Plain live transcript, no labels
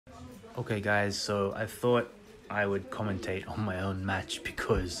Okay guys, so I thought I would commentate on my own match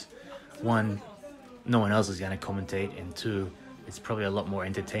because one, no one else is going to commentate, and two, it's probably a lot more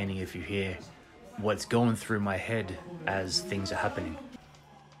entertaining if you hear what's going through my head as things are happening.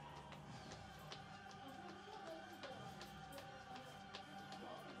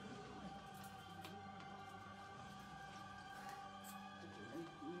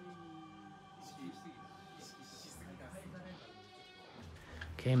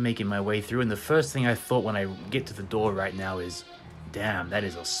 Okay, making my way through, and the first thing I thought when I get to the door right now is, damn, that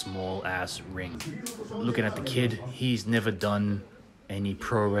is a small ass ring. Looking at the kid, he's never done any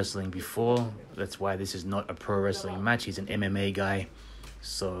pro wrestling before. That's why this is not a pro wrestling match. He's an MMA guy.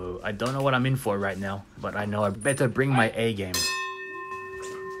 So I don't know what I'm in for right now, but I know I better bring my A game.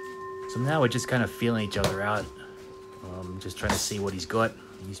 So now we're just kind of feeling each other out. Just trying to see what he's got.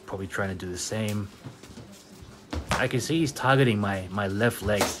 He's probably trying to do the same. I can see he's targeting my left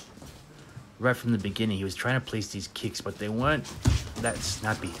leg. Right from the beginning, he was trying to place these kicks, but they weren't that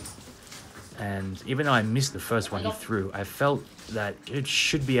snappy. And even though I missed the first one he threw, I felt that it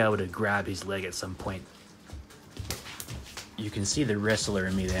should be able to grab his leg at some point. You can see the wrestler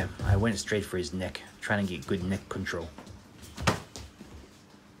in me there. I went straight for his neck, trying to get good neck control.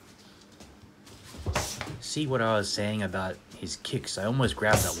 See what I was saying about his kicks? I almost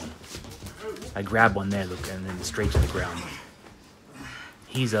grabbed that one. I grabbed one there, look, and then straight to the ground.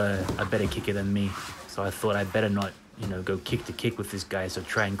 He's a better kicker than me, so I thought I'd better not, go kick to kick with this guy, so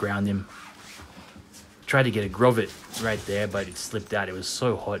try and ground him. Tried to get a grovet right there, but it slipped out. It was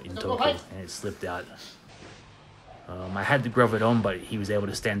so hot in Tokyo, and it slipped out. I had the grovet on, but he was able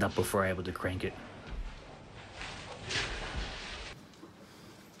to stand up before I was able to crank it.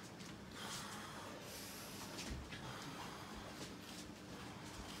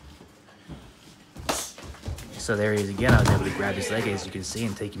 So there he is again. I was able to grab his leg, as you can see,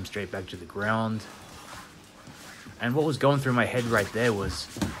 and take him straight back to the ground. And what was going through my head right there was,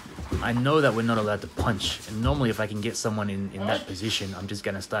 I know that we're not allowed to punch. And normally if I can get someone in that position, I'm just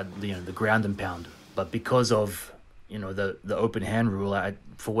going to start, the ground and pound. But because of, the open hand rule,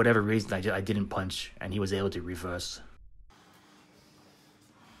 for whatever reason, I didn't punch, and he was able to reverse.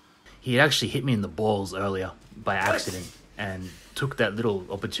 He had actually hit me in the balls earlier by accident and took that little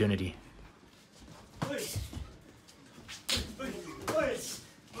opportunity.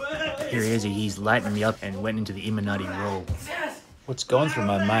 Here he is, he's lighting me up and went into the Imanari roll. What's going through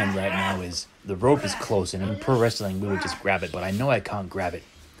my mind right now is the rope is close, and in pro wrestling we would just grab it, but I know I can't grab it.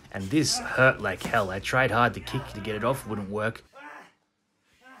 And this hurt like hell. I tried hard to kick to get it off, wouldn't work.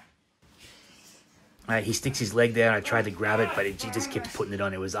 He sticks his leg there, and I tried to grab it, but he just kept putting it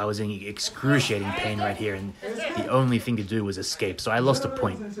on. I was in excruciating pain right here, and the only thing to do was escape. So I lost a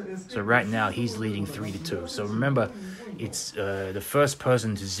point. So right now he's leading 3-2. So remember, it's the first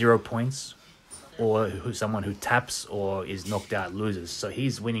person to 0 points, or someone who taps or is knocked out loses. So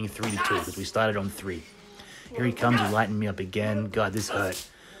he's winning 3-2 because we started on 3. Here he comes, he's lighting me up again. God, this hurt.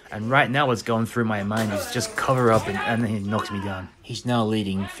 And right now what's going through my mind is just cover up, and then he knocks me down. He's now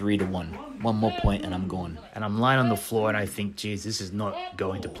leading 3-1. One more point and I'm gone. And I'm lying on the floor and I think, geez, this is not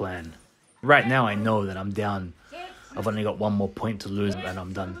going to plan. Right now I know that I'm down. I've only got one more point to lose and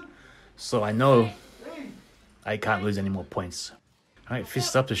I'm done. So I know I can't lose any more points. Alright,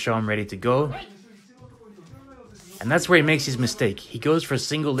 fists up to show I'm ready to go. And that's where he makes his mistake. He goes for a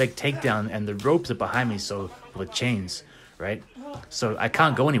single leg takedown and the ropes are behind me, so with chains, right? So I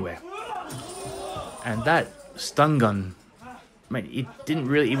can't go anywhere. And that stun gun, man, it didn't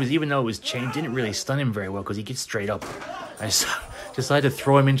really, even though it was chained, didn't really stun him very well because he gets straight up. I decided to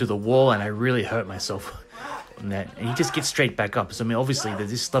throw him into the wall and I really hurt myself on that. And he just gets straight back up. So I mean, obviously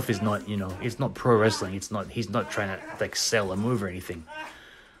this stuff is not, it's not pro wrestling. He's not trying to like sell a move or anything.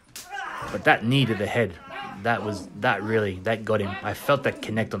 But that knee to the head, that got him. I felt that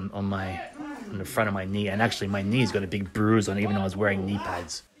connect on the front of my knee, and actually my knee's got a big bruise on it, even though I was wearing knee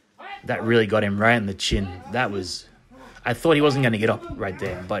pads. That really got him right in the chin. I thought he wasn't going to get up right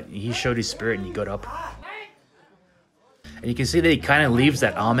there, but he showed his spirit and he got up. And you can see that he kind of leaves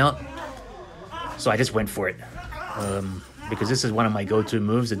that arm out, so I just went for it. Because this is one of my go-to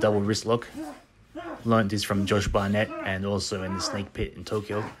moves, the double wrist lock. Learned this from Josh Barnett and also in the Snake Pit in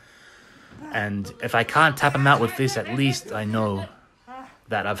Tokyo. And if I can't tap him out with this, at least I know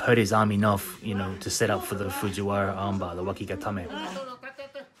that I've hurt his arm enough, to set up for the Fujiwara armbar, the wakigatame.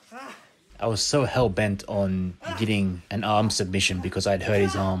 I was so hell-bent on getting an arm submission because I'd hurt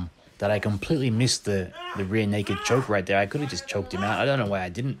his arm that I completely missed the rear naked choke right there. I could have just choked him out. I don't know why I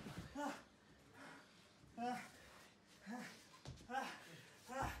didn't.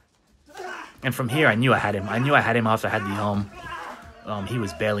 And from here, I knew I had him. I knew I had him after I had the arm. He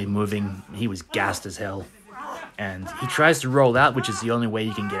was barely moving. He was gassed as hell. And he tries to roll out, which is the only way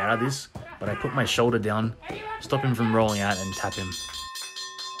you can get out of this. But I put my shoulder down, stop him from rolling out, and tap him.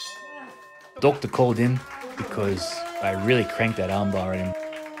 Doctor called in because I really cranked that armbar at him.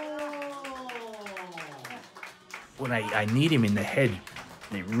 When I kneed him in the head,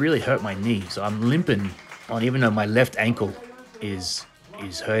 it really hurt my knee. So I'm limping on, even though my left ankle is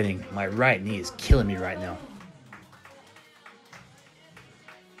hurting. My right knee is killing me right now.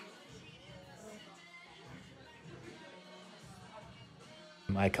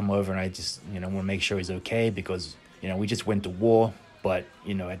 I come over and I just, want to make sure he's okay because, we just went to war. But,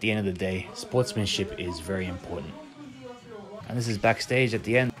 at the end of the day, sportsmanship is very important. And this is backstage at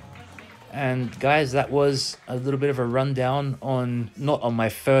the end. And guys, that was a little bit of a rundown on, not on my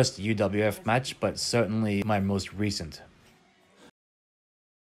first UWF match, but certainly my most recent.